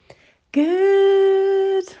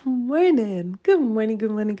Good morning. Good morning.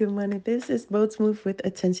 Good morning. Good morning. This is Boats Move with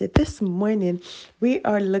Attention. This morning, we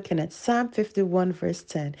are looking at Psalm 51, verse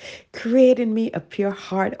 10. Create in me a pure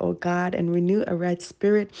heart, O God, and renew a right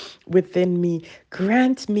spirit within me.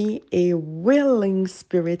 Grant me a willing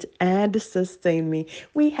spirit and sustain me.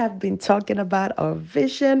 We have been talking about our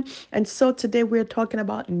vision, and so today we're talking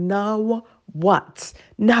about now what?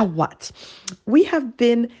 Now what? We have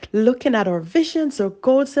been looking at our visions, our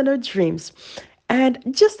goals, and our dreams. And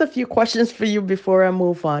just a few questions for you before I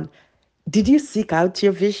move on. Did you seek out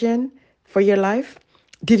your vision for your life?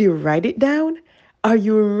 Did you write it down? Are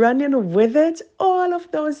you running with it? All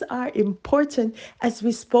of those are important as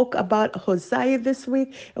we spoke about Hosea this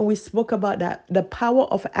week and we spoke about that the power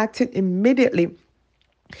of acting immediately.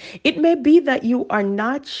 It may be that you are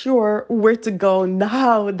not sure where to go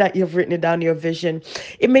now that you've written down your vision.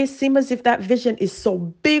 It may seem as if that vision is so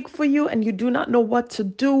big for you and you do not know what to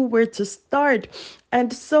do, where to start.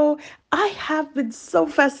 And so I have been so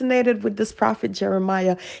fascinated with this prophet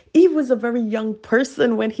Jeremiah. He was a very young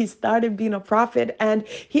person when he started being a prophet, and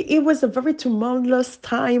it was a very tumultuous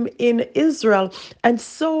time in Israel. And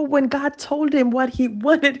so when God told him what he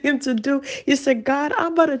wanted him to do, he said, God,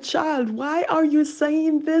 I'm but a child. Why are you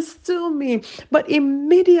saying this to me? But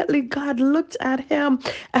immediately God looked at him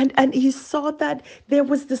and he saw that there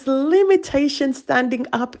was this limitation standing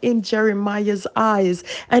up in Jeremiah's eyes.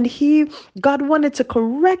 And God wanted to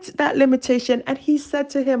correct that limitation. And he said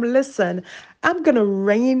to him, listen, I'm going to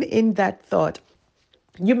rein in that thought.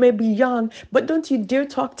 You may be young, but don't you dare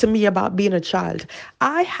talk to me about being a child.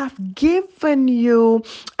 I have given you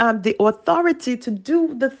the authority to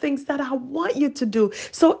do the things that I want you to do.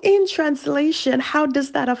 So, in translation, how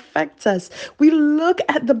does that affect us? We look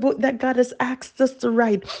at the book that God has asked us to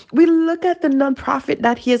write. We look at the nonprofit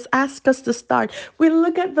that He has asked us to start. We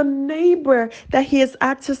look at the neighbor that He has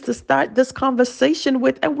asked us to start this conversation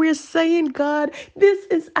with, and we're saying, God, this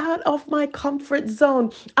is out of my comfort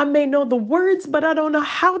zone. I may know the words, but I don't know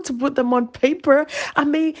how to put them on paper. I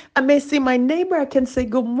may see my neighbor, I can say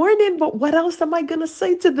good morning, but what else am I gonna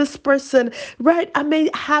say to this person? Right? I may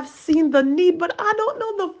have seen the need, but I don't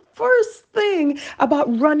know the first thing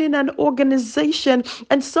about running an organization.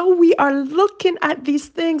 And so we are looking at these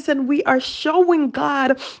things and we are showing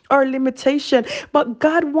God our limitation. But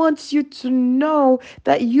God wants you to know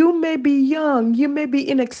that you may be young, you may be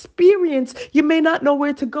inexperienced, you may not know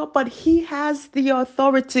where to go, but He has the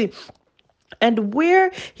authority. And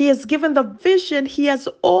where He has given the vision, He has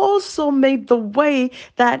also made the way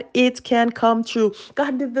that it can come true.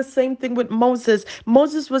 God did the same thing with Moses.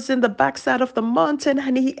 Moses was in the backside of the mountain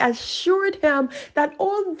and He assured him that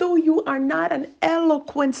although you are not an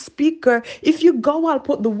eloquent speaker, if you go, I'll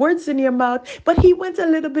put the words in your mouth. But he went a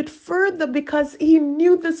little bit further because he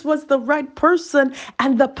knew this was the right person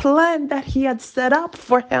and the plan that He had set up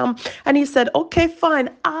for him. And he said, okay,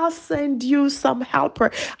 fine, I'll send you some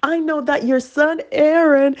helper. I know that your son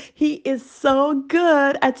Aaron, he is so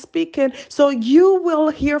good at speaking. So you will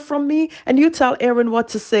hear from me and you tell Aaron what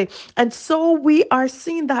to say. And so we are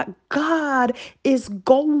seeing that God is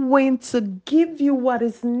going to give you what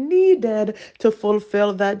is needed to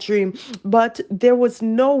fulfill that dream. But there was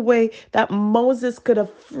no way that Moses could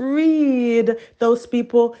have freed those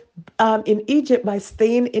people in Egypt by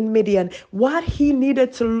staying in Midian. What he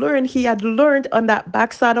needed to learn, he had learned on that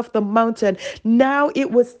backside of the mountain. Now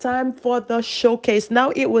it was time for the showcase.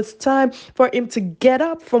 Now it was time for him to get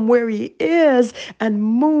up from where he is and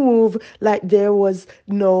move like there is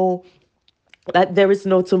no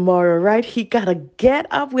tomorrow, right? He gotta get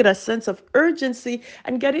up with a sense of urgency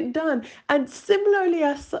and get it done. And similarly,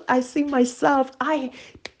 as I see myself, I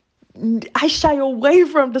shy away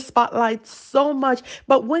from the spotlight so much.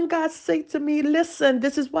 But when God say to me, listen,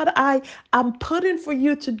 this is what I am putting for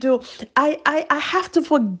you to do. I have to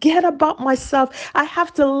forget about myself. I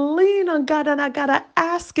have to lean on God and I gotta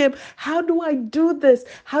ask Him, how do I do this?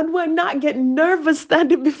 How do I not get nervous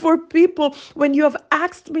standing before people when you have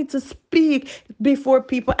asked me to speak before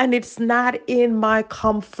people and it's not in my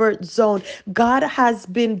comfort zone? God has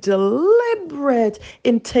been deliberate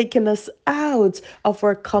in taking us out of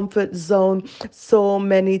our comfort zone so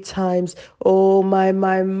many times. Oh, my.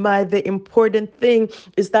 The important thing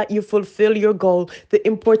is that you fulfill your goal. The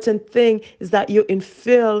important thing is that you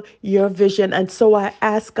infill your vision. And so I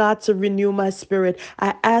ask God to renew my spirit.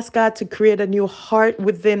 I ask God to create a new heart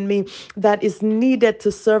within me that is needed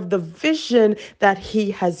to serve the vision that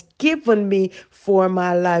He has given me for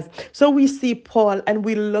my life. So we see Paul and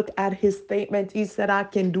we look at his statement. He said, I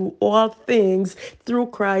can do all things through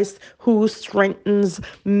Christ who strengthens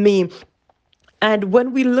me. And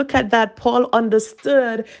when we look at that, Paul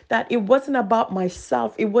understood that it wasn't about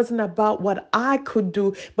myself. It wasn't about what I could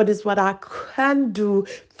do, but it's what I can do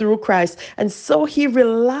through Christ. And so he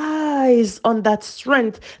relies on that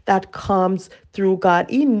strength that comes through God.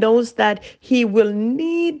 He knows that he will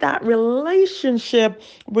need that relationship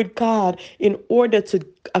with God in order to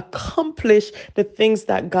accomplish the things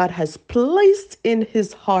that God has placed in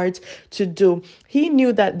his heart to do. He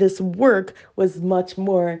knew that this work was much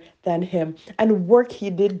more than him. And work he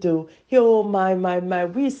did do. He, oh my,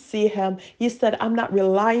 we see him. He said, I'm not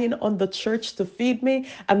relying on the church to feed me.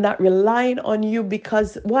 I'm not relying on you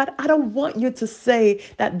because what? I don't want you to say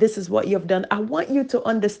that this is what you've done. I want you to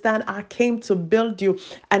understand I came to build you.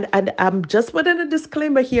 And I'm just putting a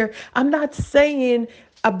disclaimer here. I'm not saying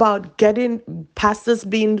about getting pastors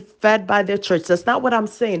being fed by their church. That's not what I'm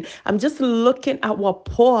saying. I'm just looking at what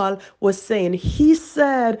Paul was saying. He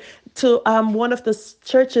said to one of the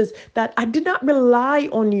churches that I did not rely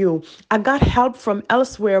on you. I got help from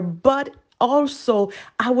elsewhere, but also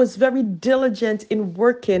I was very diligent in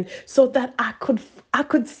working so that I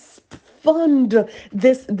could fund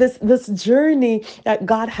this journey that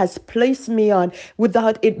God has placed me on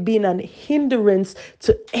without it being an hindrance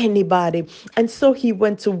to anybody. And so he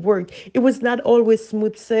went to work. It was not always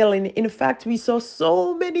smooth sailing. In fact, we saw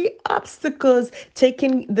so many obstacles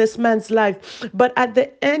taking this man's life. But at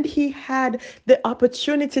the end, he had the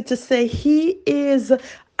opportunity to say he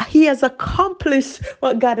has accomplished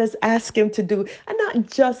what God has asked him to do, and not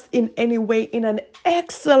just in any way, in an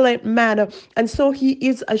excellent manner. And so he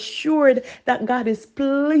is assured that God is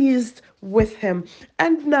pleased with him.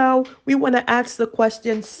 And now we want to ask the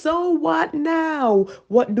question, so what now?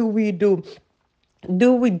 What do we do?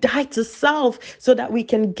 Do we die to self so that we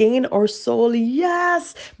can gain our soul?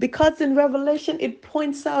 Yes, because in Revelation it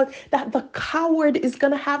points out that the coward is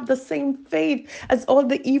going to have the same faith as all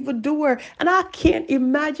the evildoer. And I can't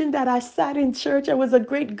imagine that I sat in church, I was a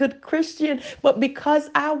great good Christian, but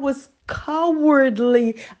because I was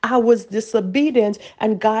cowardly, I was disobedient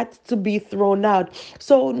and got to be thrown out.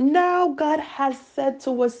 So now God has said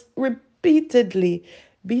to us repeatedly,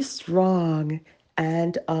 be strong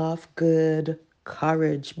and of good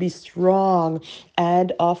courage. Be strong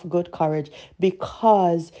and of good courage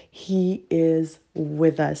because he is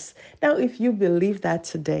with us. Now, if you believe that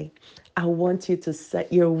today, I want you to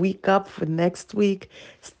set your week up for next week,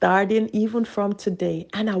 starting even from today.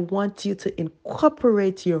 And I want you to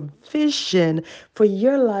incorporate your vision for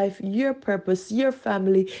your life, your purpose, your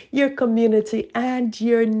family, your community, and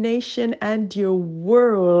your nation and your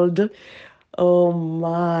world. Oh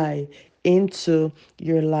my, into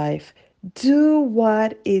your life. Do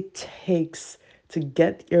what it takes to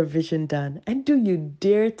get your vision done. And do you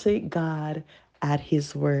dare take God at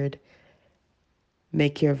his word?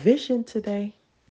 Make your vision today.